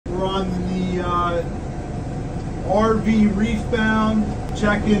We're on the RV reef bound,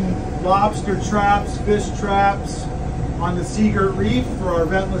 checking lobster traps, fish traps on the Seagirt Reef for our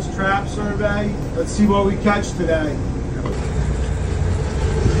Ventless Trap Survey. Let's see what we catch today.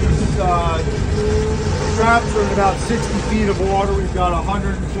 These traps are in about 60 feet of water. We've got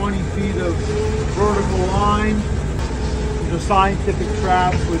 120 feet of vertical line. These are scientific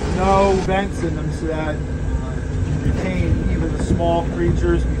traps with no vents in them so that you retain even the small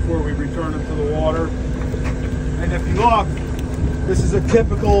creatures before we return them to the water. And if you look, this is a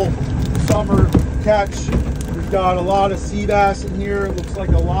typical summer catch. We've got a lot of sea bass in here. It looks like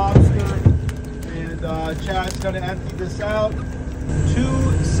a lobster. And Chad's going to empty this out.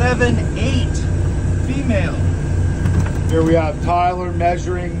 278 female. Here we have Tyler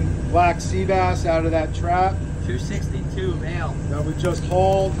measuring black sea bass out of that trap. 262 male. That we just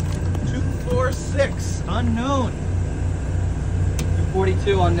hauled. 246 unknown.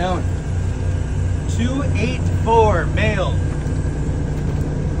 242 unknown. 284 male.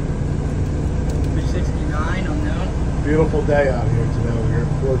 369 unknown. Beautiful day out here today.